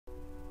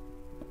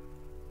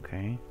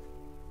Okay.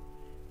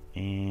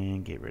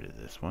 And get rid of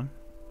this one.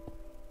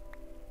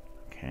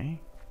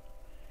 Okay.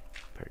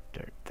 Put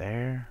dirt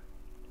there.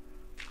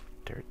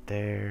 Dirt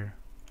there.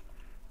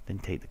 Then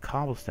take the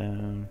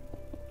cobblestone.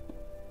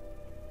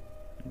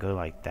 Go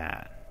like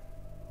that.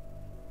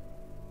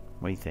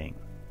 What do you think?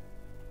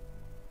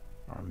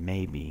 Or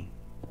maybe.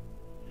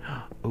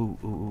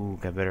 Ooh,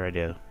 got a better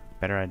idea.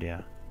 Better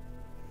idea.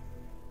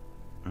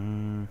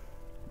 Is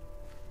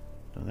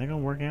that gonna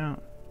work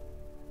out?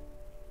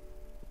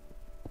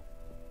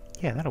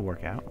 Yeah, that'll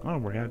work out. That'll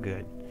work out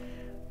good.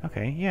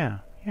 Okay, yeah.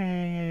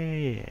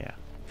 Yeah.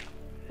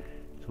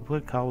 So we'll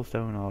put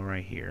cobblestone all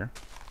right here.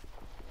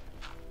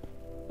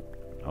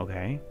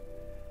 Okay.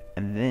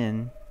 And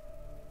then,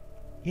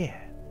 yeah,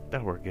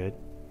 that'll work good.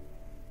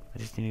 I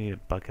just need to get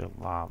a bucket of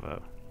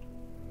lava.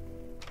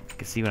 You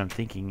can see what I'm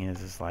thinking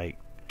is like,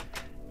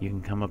 you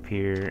can come up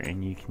here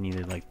and you can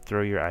either like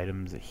throw your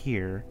items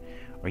here,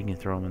 or you can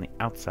throw them on the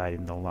outside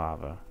in the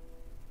lava.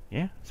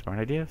 Yeah, smart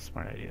idea,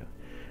 smart idea.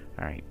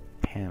 Alright,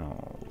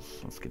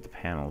 panels. Let's get the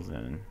panels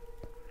in.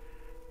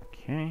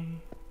 Okay.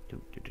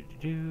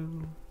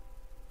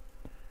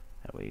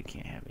 That way you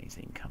can't have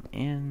anything come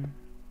in.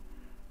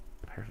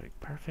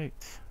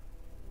 Perfect.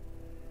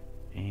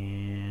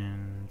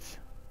 And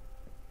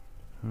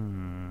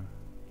I'm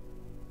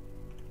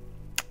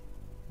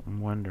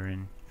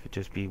wondering if it'd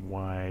just be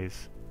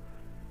wise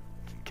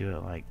to do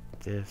it like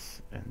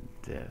this and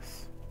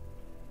this.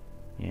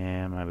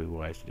 Yeah, it might be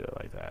wise to do it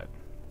like that.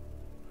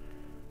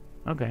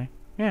 Okay,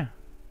 yeah.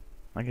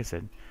 Like I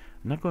said,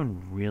 I'm not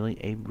going really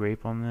Abe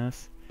Grape on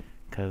this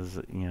because,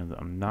 you know,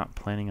 I'm not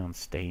planning on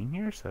staying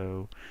here,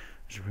 so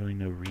there's really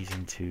no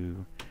reason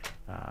to,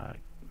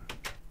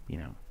 you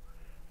know,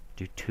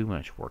 do too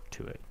much work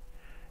to it.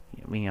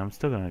 I mean, I'm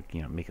still gonna,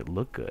 you know, make it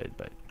look good,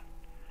 but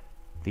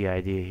the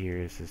idea here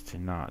is to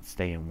not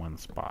stay in one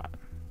spot.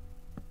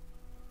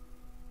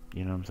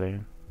 You know what I'm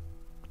saying?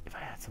 If I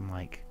had some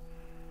like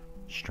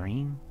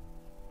string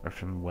or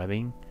some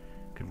webbing,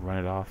 could run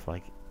it off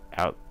like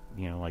out,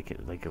 you know, like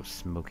it was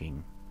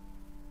smoking.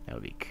 That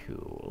would be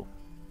cool.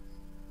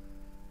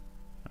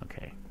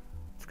 Okay,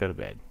 let's go to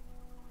bed.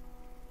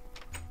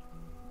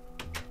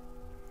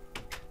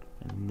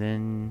 And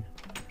then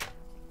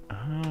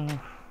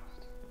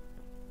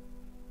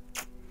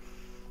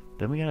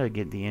we gotta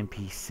get the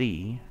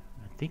NPC.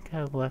 I think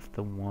I left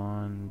the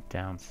one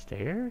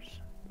downstairs.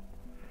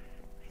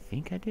 I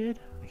think I did.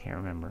 I can't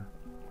remember.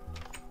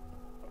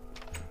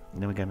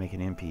 And then we gotta make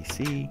an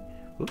NPC.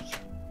 Oops.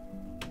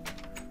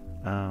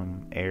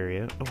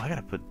 Area. Oh, I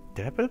gotta put.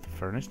 Did I put the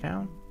furnace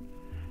down?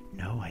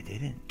 No, I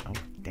didn't. Oh,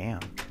 damn.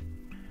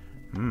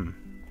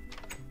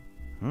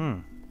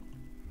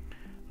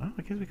 Well,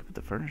 I guess we could put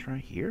the furnace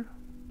right here.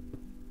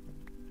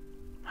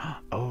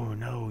 Oh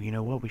no! You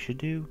know what we should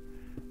do?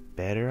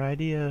 Better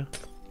idea.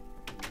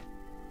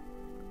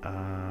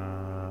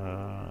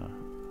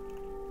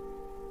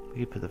 We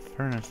could put the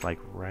furnace like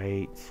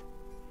right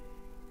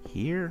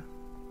here.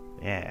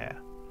 Yeah.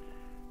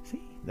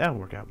 See, that'll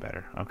work out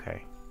better.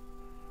 Okay.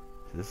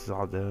 So this is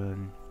all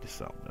done. This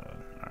is all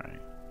done. Alright.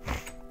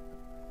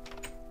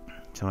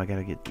 So I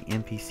gotta get the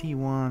NPC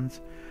ones,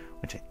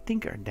 which I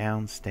think are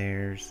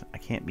downstairs. I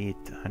can't be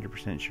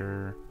 100%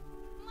 sure.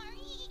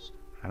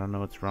 I don't know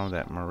what's wrong with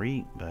that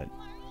Marie, but...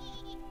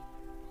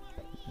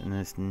 And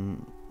this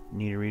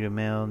Nidorito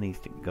male needs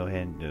to go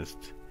ahead and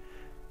just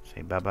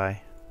say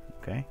bye-bye.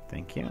 Okay,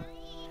 thank you.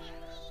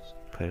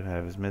 Put him out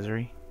of his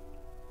misery.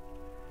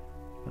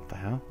 What the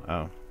hell?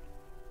 Oh.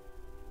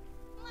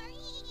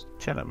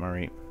 Shut up,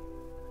 Marie.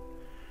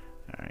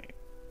 Alright.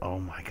 Oh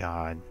my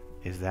god.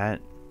 Is that...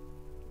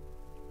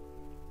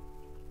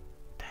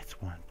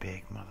 That's one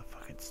big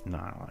motherfucking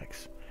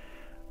Snorlax.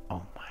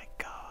 Oh my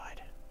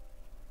god.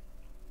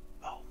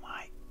 Oh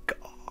my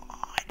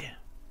god.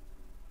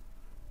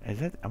 Is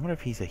that... I wonder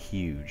if he's a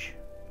huge.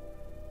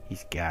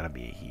 He's gotta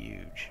be a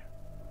huge.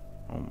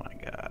 Oh my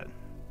god.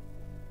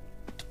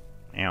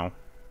 Ow.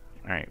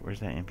 Alright, where's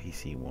that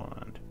NPC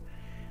wand?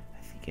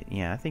 I think it...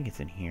 Yeah, I think it's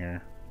in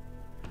here.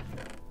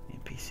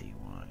 NPC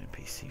wand,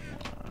 NPC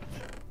wand.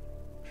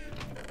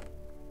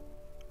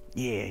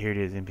 Yeah, here it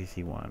is,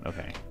 NPC wand.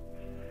 Okay.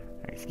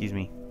 Alright, excuse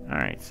me.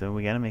 Alright, so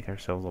we gotta make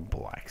ourselves a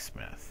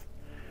blacksmith.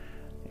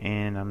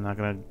 And I'm not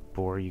gonna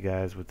bore you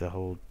guys with the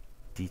whole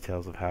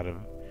details of how to,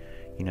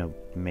 you know,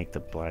 make the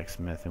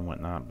blacksmith and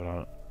whatnot,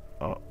 but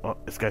oh,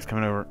 this guy's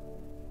coming over.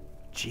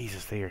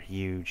 Jesus, they are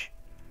huge.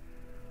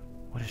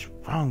 What is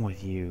wrong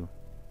with you?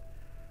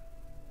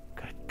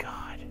 Good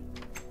God.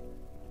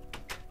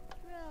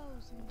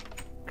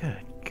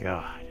 Good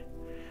God.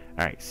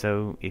 Alright,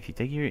 so if you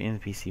take your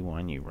NPC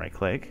one, you right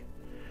click.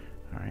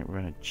 Alright, we're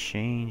gonna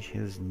change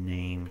his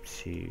name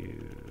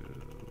to...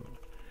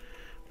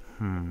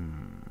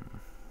 And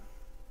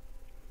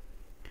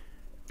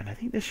I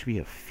think this should be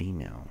a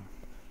female.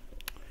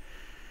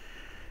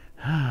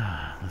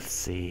 Let's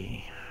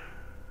see.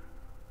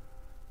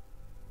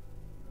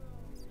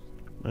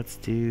 Let's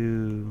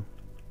do...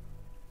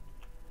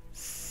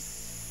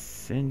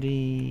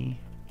 Cindy...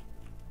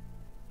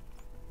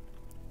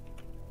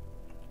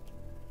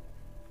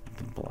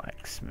 the Blacksmith.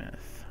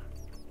 blacksmith.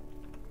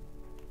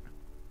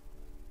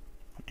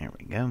 There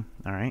we go.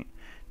 Alright.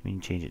 We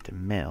can change it to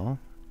male,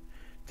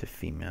 to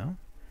female.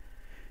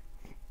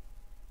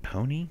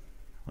 Pony?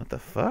 What the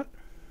fuck?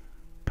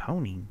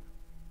 Pony?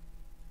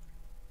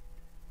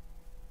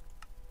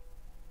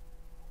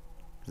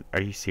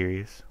 Are you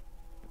serious?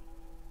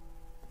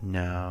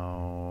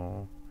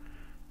 No.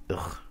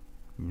 Ugh.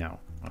 No.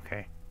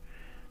 Okay.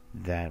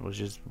 That was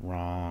just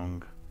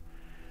wrong.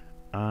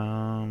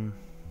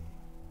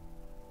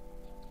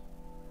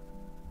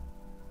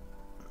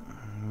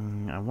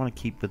 I want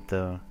to keep with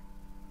the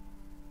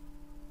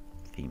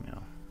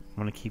female. I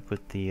want to keep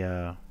with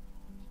the,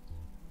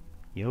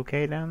 you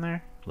okay down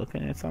there?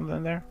 Looking at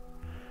something there?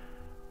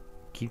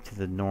 Keep to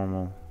the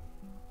normal.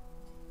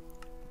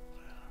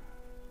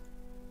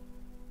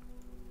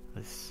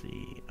 Let's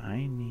see.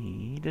 I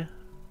need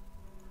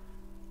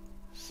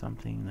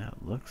something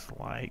that looks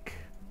like...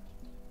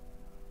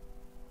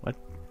 What?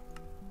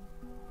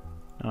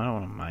 No, I don't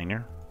want a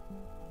miner.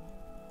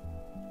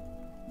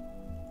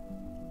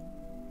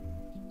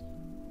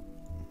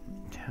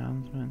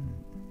 Townsman.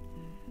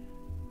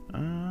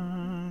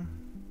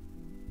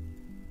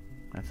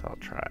 That's all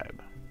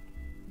tribe.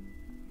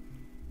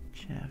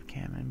 Chef,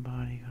 Cameron,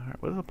 bodyguard.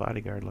 What does a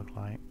bodyguard look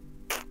like?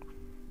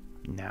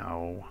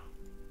 No.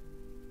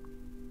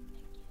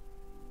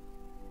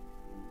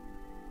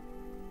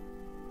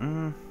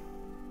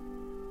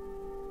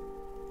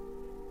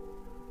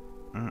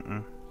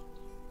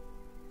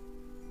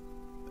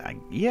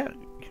 Yeah.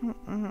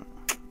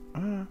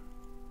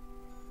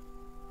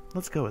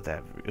 Let's go with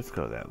that. Let's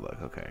go with that look.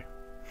 Okay.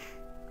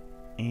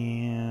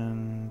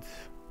 And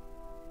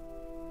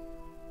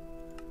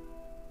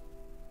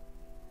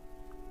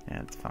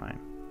yeah, it's fine.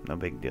 No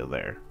big deal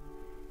there.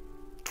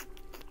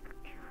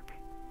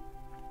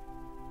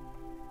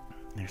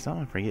 There's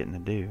something I'm forgetting to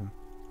do.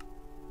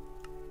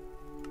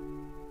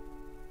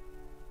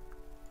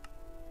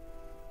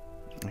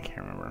 I can't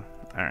remember.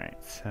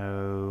 Alright,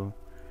 so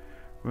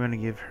we're going to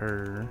give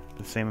her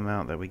the same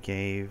amount that we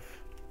gave...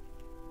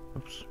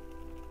 Oops.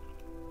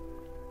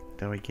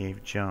 That we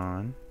gave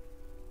John.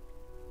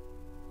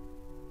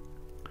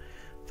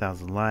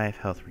 1,000 life,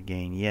 health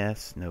regain,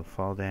 yes. No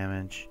fall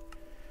damage.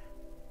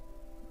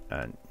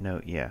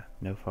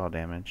 No fall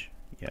damage,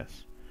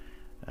 yes.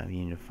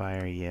 Immune to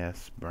fire,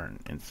 yes. Burn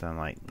in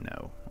sunlight,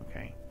 no.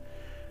 Okay.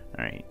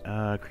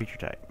 Alright, creature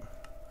type.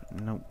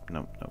 Nope,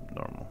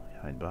 normal.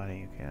 Hide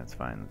body, okay, that's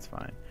fine.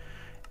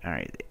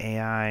 Alright, the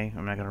AI,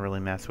 I'm not going to really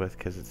mess with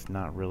because it's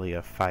not really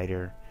a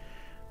fighter.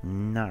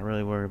 Not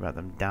really worried about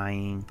them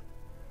dying.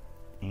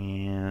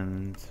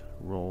 And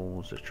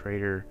roles a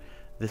trader.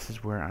 This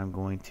is where I'm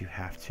going to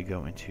have to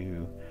go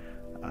into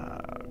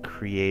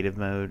creative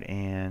mode,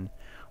 and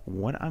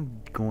what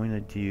I'm going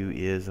to do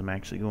is I'm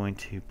actually going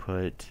to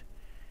put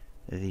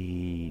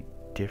the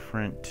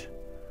different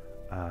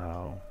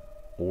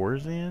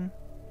ores in,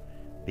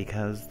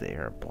 because they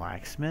are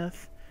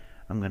blacksmith.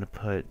 I'm going to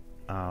put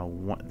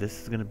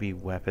this is going to be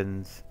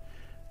weapons.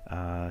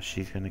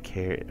 She's going to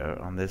carry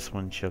on this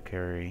one, she'll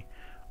carry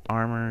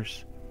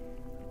armors,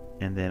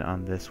 and then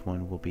on this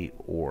one will be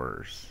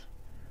ores.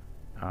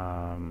 But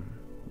I'm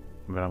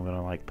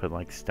gonna like put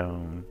like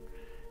stone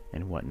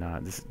and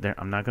whatnot.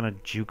 I'm not gonna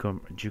juke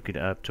it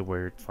up to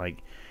where it's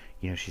like,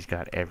 you know, she's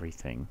got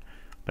everything,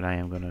 but I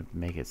am gonna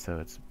make it so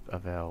it's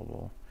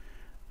available.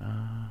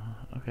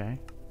 Okay,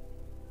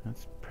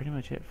 that's pretty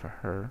much it for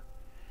her.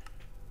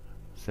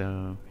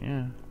 So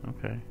yeah,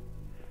 okay.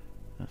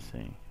 Let's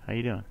see. How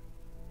you doing?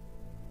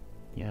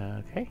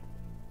 Yeah, okay.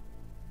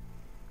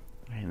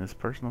 And this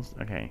person's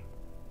okay.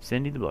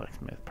 Cindy the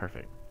blacksmith,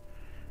 perfect.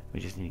 We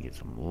just need to get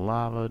some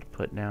lava to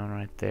put down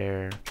right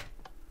there.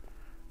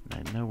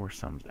 And I know where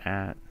some's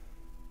at.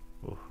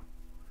 Ooh.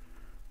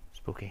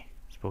 Spooky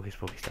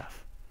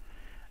stuff.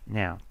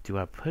 Now, do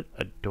I put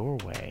a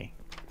doorway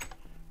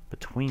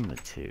between the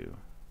two?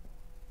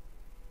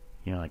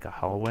 You know, like a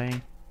hallway?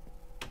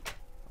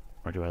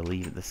 Or do I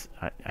leave this?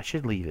 I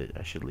should leave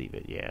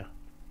it. Yeah.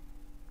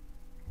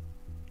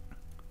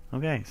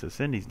 Okay, so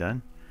Cindy's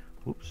done.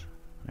 Whoops.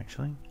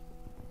 Actually,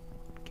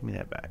 give me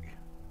that back.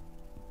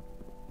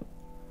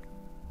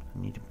 I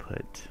need to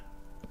put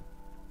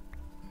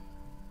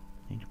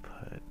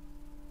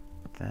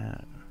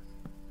that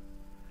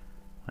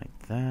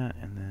like that,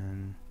 and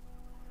then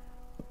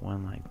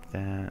one like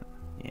that.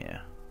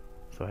 Yeah.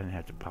 So I didn't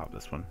have to pop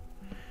this one.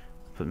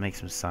 But make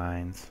some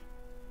signs.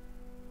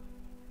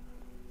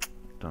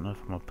 Don't know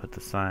if I'm gonna put the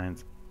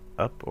signs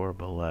up or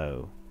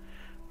below.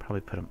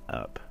 Probably put them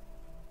up.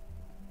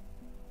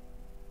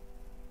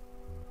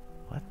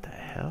 What the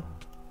hell?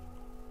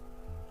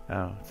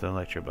 Oh, it's an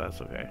electro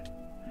bus, okay.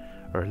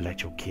 Or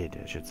electro kid,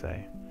 I should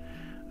say.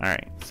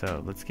 Alright,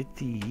 so let's get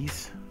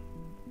these.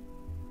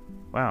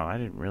 Wow, I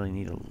didn't really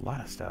need a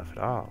lot of stuff at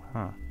all,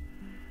 huh?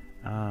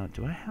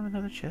 Do I have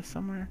another chest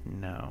somewhere?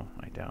 No,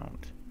 I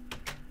don't.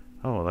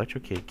 Oh,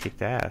 Electro Kid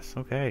kicked ass.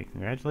 Okay,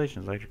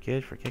 congratulations, Electro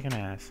Kid, for kicking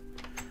ass.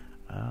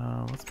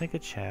 Let's make a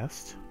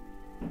chest.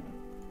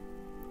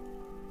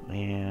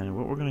 And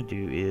what we're gonna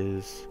do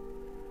is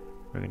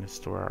we're going to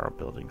store our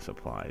building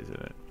supplies in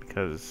it.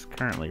 Because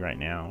currently, right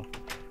now,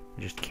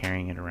 we're just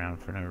carrying it around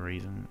for no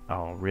reason.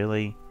 Oh,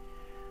 really?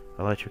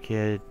 Electric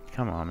Kid?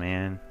 Come on,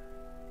 man.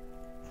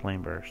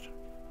 Flame burst.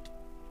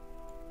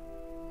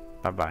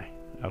 Bye-bye.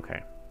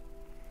 Okay.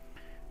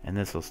 And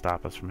this will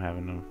stop us from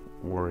having to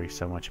worry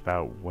so much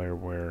about what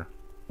we're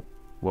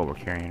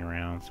carrying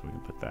around. So we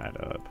can put that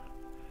up.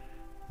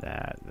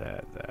 That.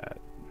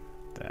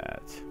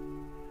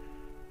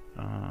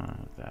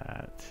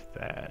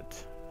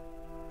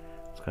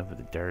 Let's go put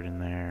the dirt in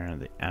there.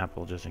 The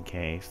apple just in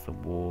case. The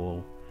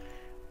wool.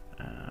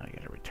 I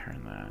gotta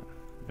return that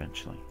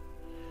eventually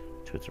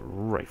to its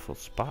rightful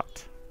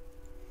spot.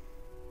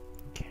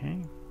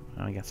 Okay.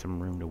 Now we got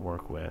some room to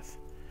work with.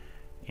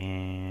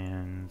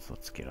 And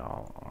let's get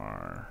all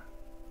our...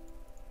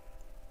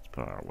 Let's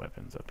put our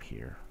weapons up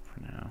here for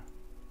now.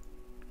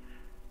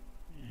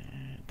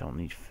 And don't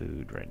need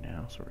food right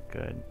now, so we're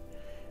good.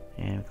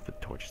 And we can put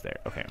torches there.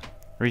 Okay.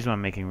 The reason why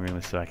I'm making room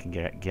is so I can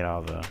get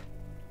all the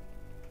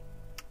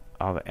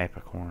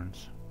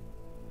apricorns.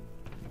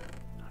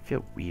 I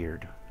feel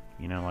weird.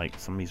 You know, like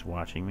somebody's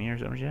watching me or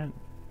some shit.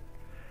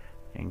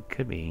 And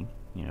could be.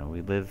 You know,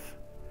 we live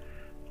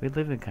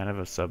in kind of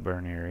a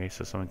suburban area,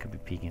 so someone could be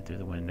peeking through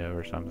the window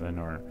or something,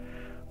 or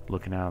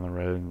looking out on the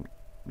road and,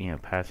 you know,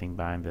 passing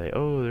by and be like,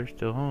 oh, they're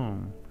still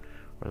home.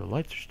 Or the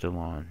lights are still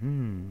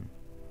on.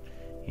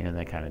 You know,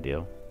 that kind of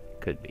deal.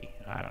 Could be.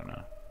 I don't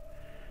know.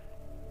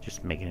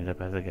 Just making it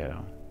up as I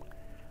go.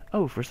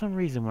 Oh, for some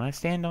reason, when I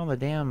stand on the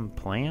damn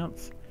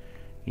plants,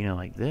 you know,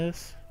 like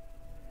this,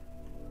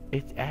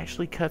 it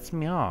actually cuts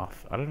me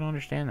off. I don't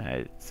understand that.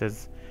 It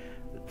says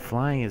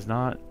flying is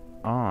not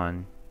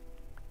on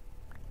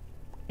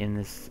in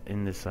this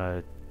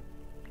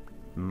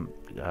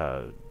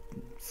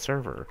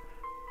server.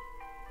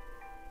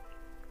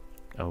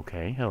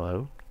 Okay,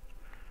 hello.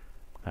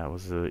 That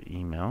was the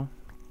email.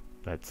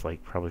 That's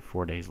like probably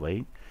 4 days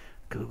late.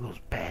 Google's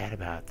bad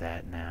about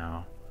that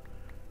now.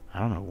 I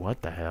don't know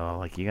what the hell.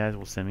 Like, you guys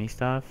will send me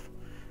stuff.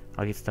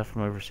 I'll get stuff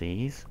from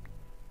overseas.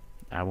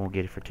 I won't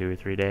get it for 2 or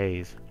 3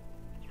 days.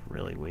 It's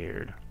really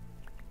weird.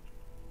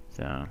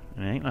 So,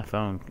 and it ain't my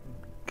phone,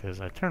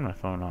 because I turn my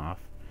phone off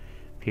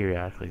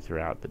periodically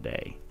throughout the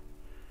day.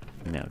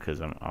 You know, because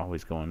I'm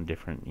always going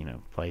different, you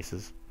know,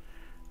 places.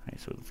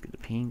 Alright, so let's get the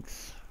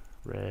pinks,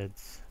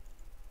 reds,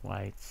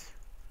 whites,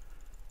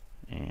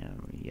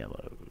 and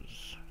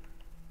yellows.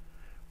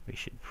 We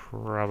should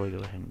probably go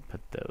ahead and put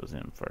those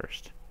in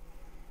first.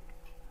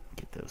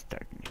 Get those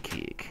starting to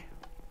kick.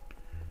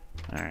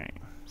 Alright,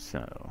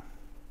 so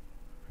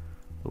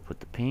we'll put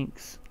the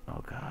pinks.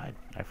 Oh god,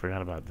 I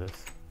forgot about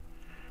this.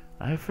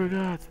 I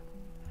forgot.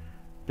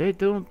 They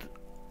don't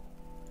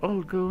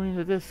all go in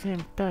at the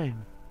same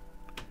time.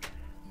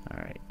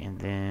 Alright, and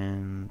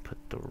then put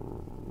the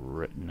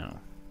red, no.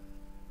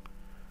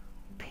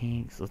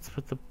 Pinks, let's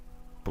put the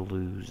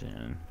blues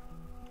in.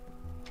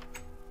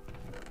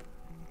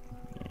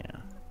 Yeah.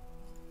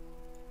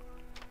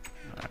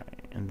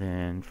 Alright, and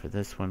then for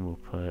this one we'll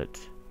put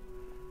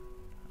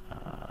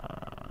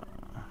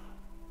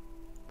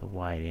the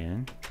white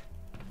in.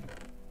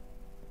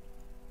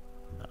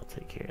 That'll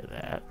take care of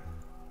that.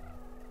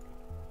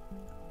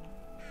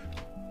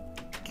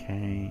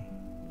 Okay.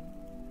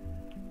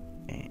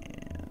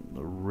 And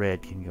the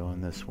red can go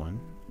in this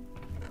one.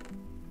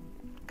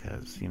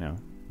 Because, you know,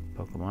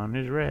 Pokemon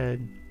is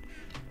red.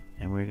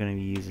 And we're going to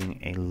be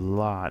using a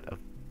lot of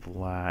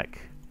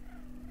black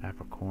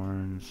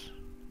apricorns.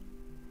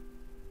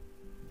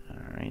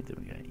 Alright, then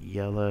we got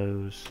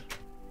yellows.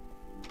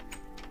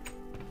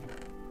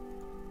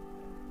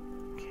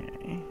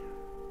 Okay.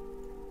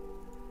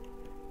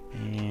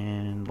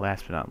 And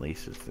last but not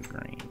least is the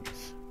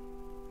greens.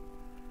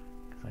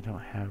 Because I don't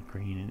have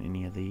green in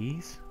any of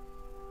these.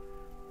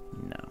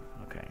 No,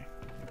 okay.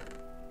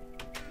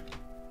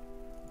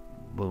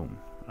 Boom,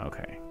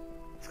 okay.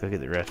 Let's go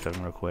get the rest of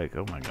them real quick.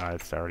 Oh my god,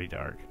 it's already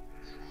dark.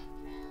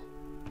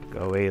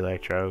 Go away,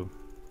 Electro.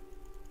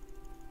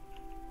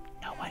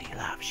 Nobody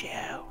loves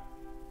you.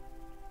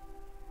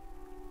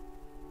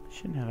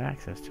 Shouldn't have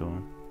access to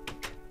them.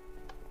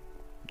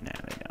 Nah,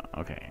 they don't.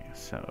 Okay,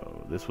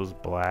 so this was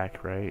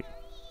black, right?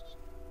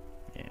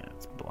 Yeah,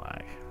 it's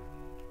black.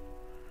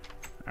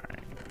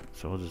 Alright,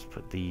 so we'll just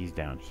put these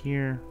down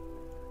here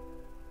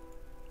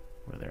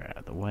where they're out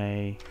of the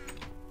way.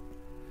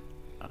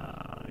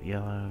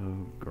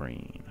 Yellow,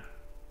 green.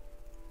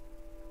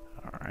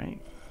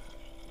 Alright.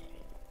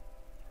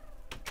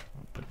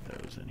 We'll put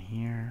those in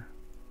here.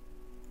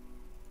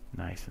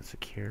 Nice and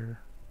secure.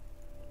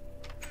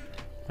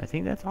 I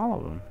think that's all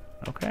of them.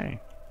 Okay.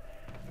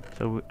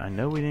 So I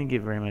know we didn't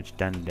get very much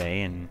done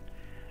today, and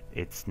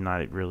it's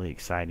not really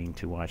exciting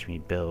to watch me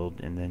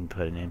build and then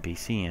put an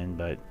NPC in,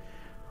 but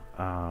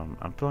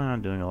I'm planning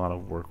on doing a lot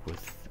of work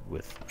with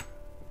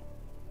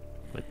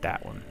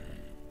that one.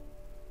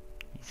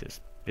 He's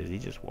just busy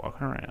just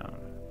walking around,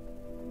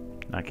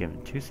 not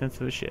giving 2 cents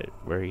of a shit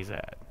where he's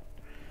at.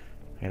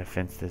 I gotta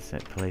fence this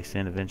place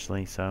in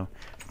eventually. So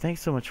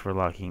thanks so much for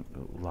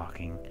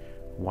watching.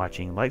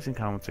 Likes and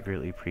comments are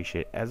greatly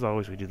appreciated. As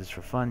always, we do this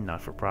for fun, not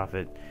for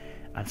profit.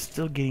 I'm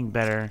still getting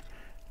better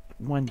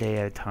one day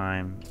at a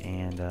time,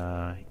 and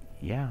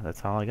yeah,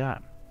 that's all I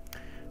got.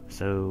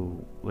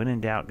 So when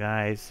in doubt,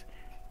 guys,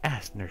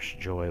 ask Nurse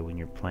Joy when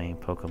you're playing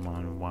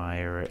Pokemon Y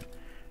or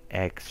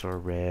X or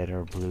Red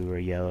or Blue or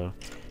Yellow.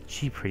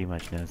 She pretty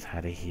much knows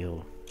how to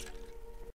heal.